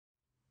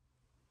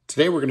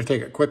Today we're going to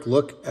take a quick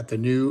look at the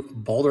new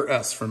BALDR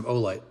S from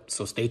Olight,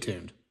 so stay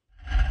tuned.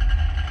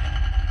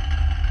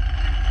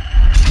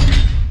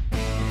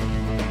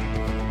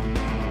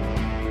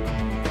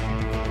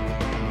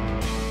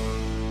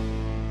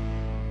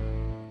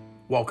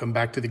 Welcome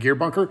back to the Gear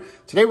Bunker.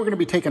 Today we're going to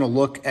be taking a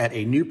look at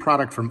a new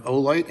product from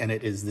Olight, and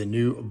it is the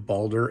new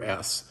BALDR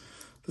S.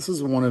 This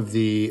is one of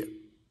the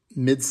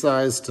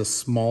mid-size to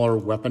smaller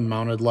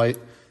weapon-mounted light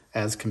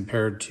as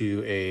compared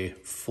to a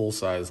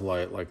full-size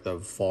light like the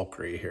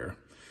Valkyrie here.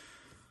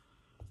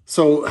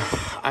 So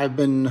I've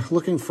been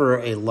looking for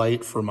a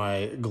light for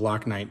my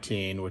Glock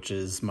 19, which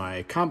is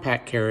my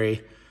compact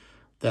carry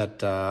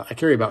that I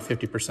carry about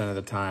 50% of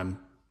the time.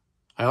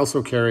 I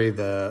also carry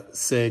the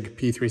SIG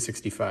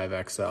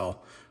P365 XL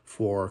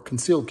for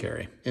concealed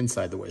carry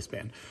inside the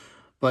waistband.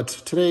 But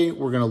today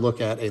we're going to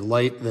look at a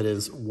light that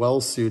is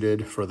well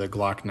suited for the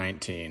Glock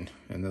 19,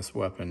 and this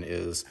weapon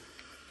is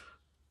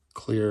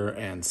clear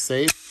and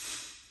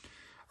safe.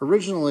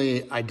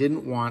 Originally, I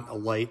didn't want a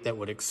light that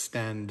would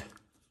extend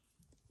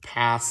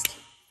past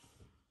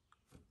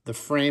the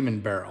frame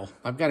and barrel.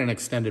 I've got an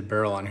extended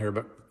barrel on here,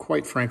 but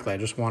quite frankly, I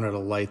just wanted a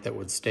light that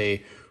would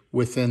stay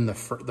within the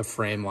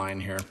frame line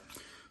here.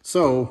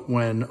 So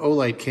when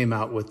Olight came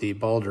out with the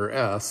BALDR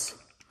S,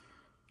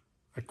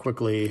 I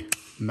quickly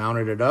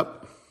mounted it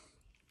up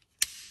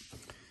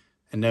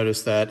and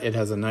noticed that it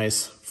has a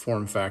nice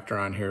form factor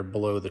on here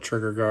below the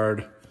trigger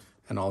guard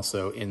and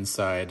also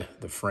inside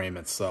the frame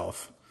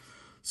itself.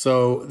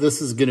 So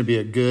this is going to be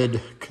a good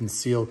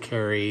conceal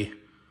carry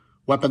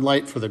weapon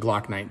light for the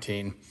Glock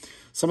 19.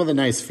 Some of the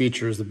nice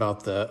features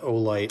about the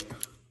Olight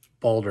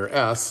BALDR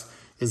S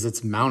is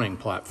its mounting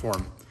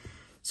platform.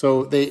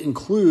 So they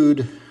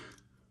include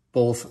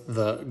both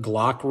the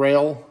Glock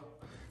rail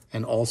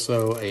and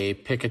also a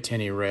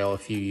Picatinny rail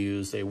if you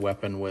use a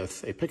weapon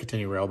with a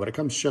Picatinny rail, but it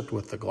comes shipped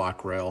with the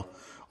Glock rail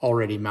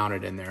already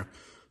mounted in there.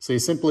 So you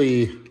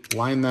simply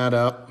line that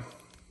up,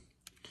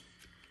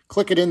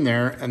 click it in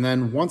there, and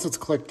then once it's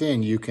clicked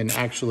in, you can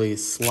actually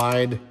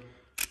slide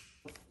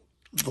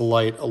the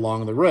light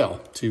along the rail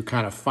to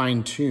kind of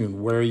fine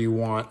tune where you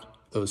want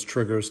those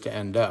triggers to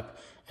end up.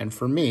 And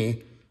for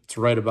me, it's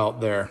right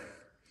about there.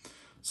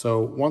 So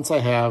once I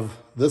have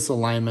this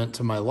alignment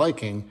to my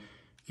liking,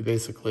 you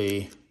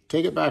basically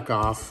take it back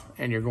off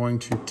and you're going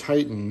to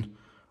tighten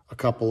a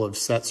couple of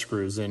set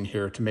screws in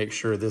here to make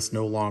sure this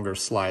no longer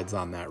slides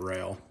on that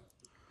rail.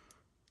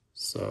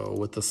 So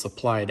with the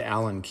supplied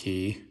Allen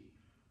key,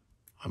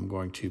 I'm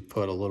going to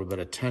put a little bit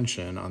of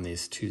tension on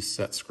these two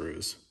set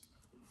screws.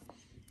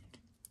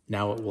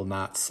 Now it will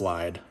not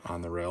slide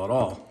on the rail at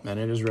all, and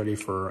it is ready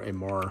for a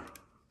more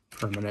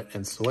permanent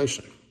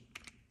installation.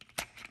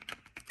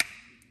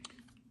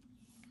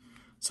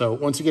 So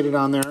once you get it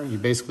on there, you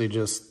basically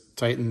just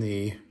tighten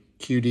the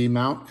QD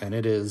mount and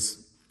it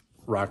is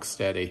rock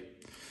steady.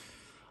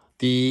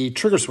 The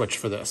trigger switch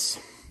for this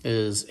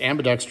is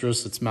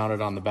ambidextrous. It's mounted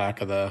on the back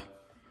of the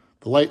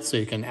light, so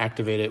you can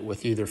activate it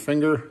with either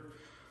finger.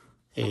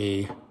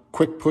 A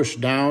quick push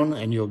down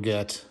and you'll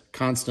get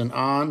constant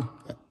on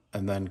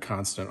and then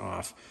constant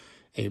off.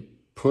 A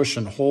push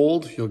and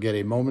hold, you'll get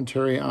a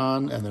momentary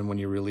on, and then when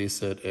you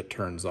release it, it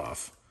turns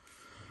off.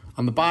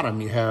 On the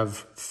bottom, you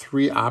have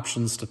three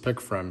options to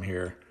pick from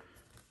here.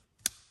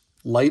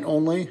 Light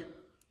only,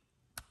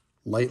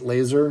 light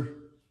laser,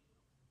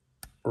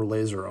 or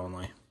laser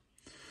only.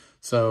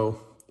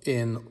 So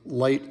in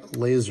light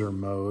laser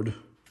mode,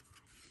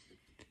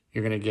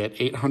 you're gonna get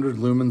 800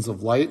 lumens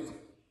of light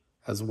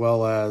as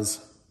well as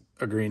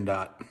a green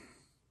dot.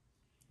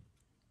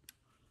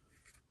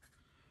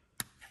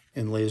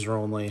 In laser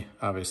only,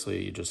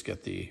 obviously you just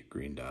get the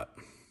green dot.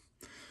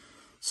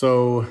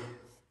 So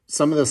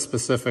some of the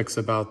specifics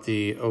about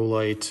the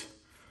Olight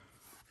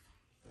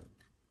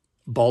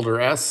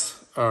BALDR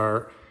S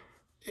are,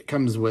 it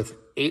comes with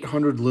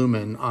 800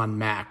 lumen on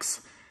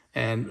max,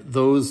 and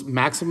those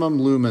maximum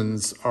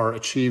lumens are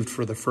achieved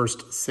for the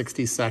first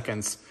 60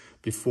 seconds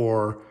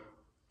before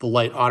the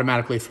light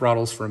automatically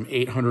throttles from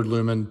 800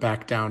 lumen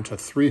back down to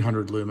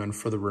 300 lumen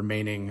for the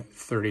remaining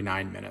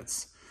 39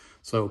 minutes.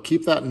 So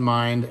keep that in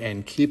mind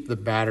and keep the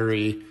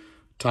battery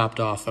topped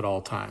off at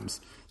all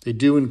times. They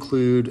do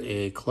include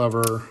a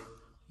clever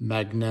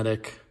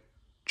magnetic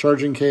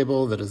charging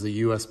cable that is a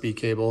USB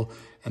cable,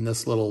 and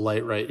this little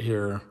light right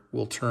here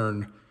will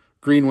turn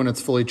green when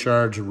it's fully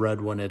charged,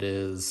 red when it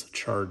is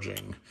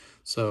charging.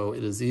 So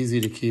it is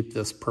easy to keep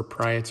this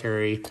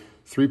proprietary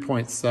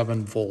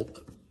 3.7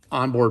 volt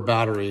onboard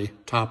battery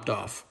topped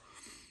off.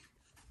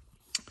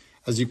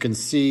 As you can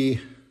see,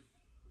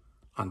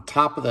 on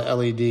top of the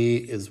LED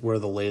is where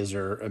the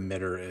laser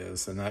emitter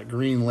is, and that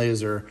green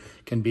laser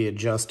can be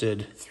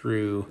adjusted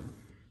through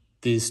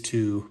these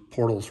two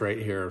portals right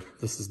here.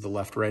 This is the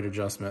left-right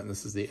adjustment, and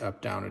this is the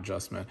up-down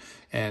adjustment.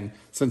 And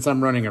since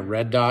I'm running a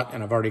red dot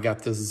and I've already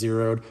got this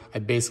zeroed, I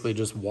basically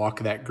just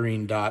walk that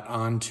green dot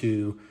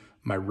onto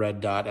my red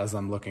dot as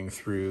I'm looking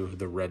through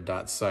the red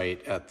dot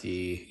sight at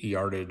the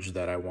yardage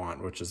that I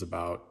want, which is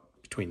about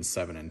between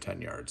 7 and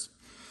 10 yards.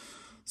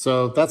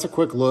 So that's a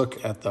quick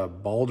look at the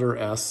BALDR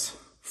S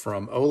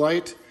from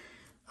Olight.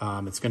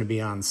 It's going to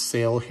be on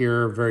sale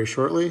here very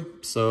shortly,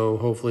 so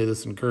hopefully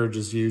this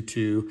encourages you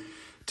to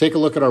take a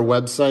look at our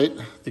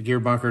website,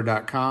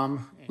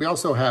 thegearbunker.com. We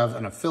also have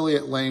an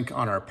affiliate link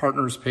on our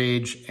partners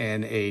page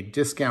and a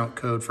discount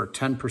code for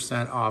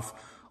 10% off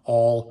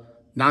all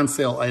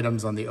non-sale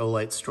items on the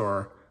Olight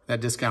store. That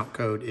discount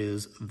code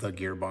is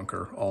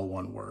thegearbunker, all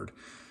one word.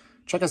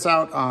 Check us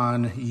out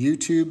on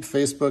YouTube,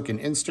 Facebook, and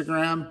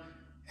Instagram,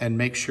 and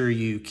make sure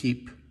you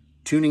keep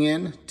tuning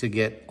in to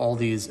get all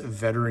these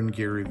veteran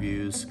gear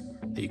reviews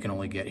that you can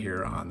only get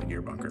here on the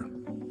Gear Bunker.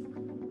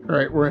 All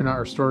right, we're in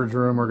our storage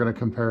room. We're going to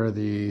compare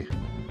the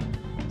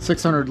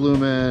 600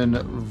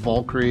 lumen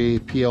Valkyrie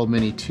PL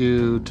Mini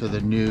 2 to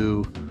the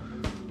new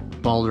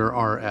BALDR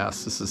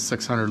RS. This is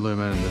 600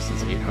 lumen and this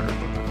is 800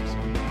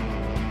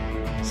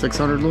 lumens.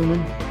 600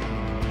 lumen,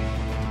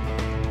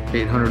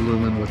 800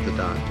 lumen with the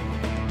dot.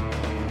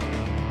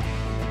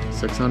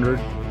 600,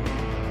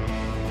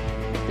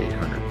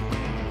 800.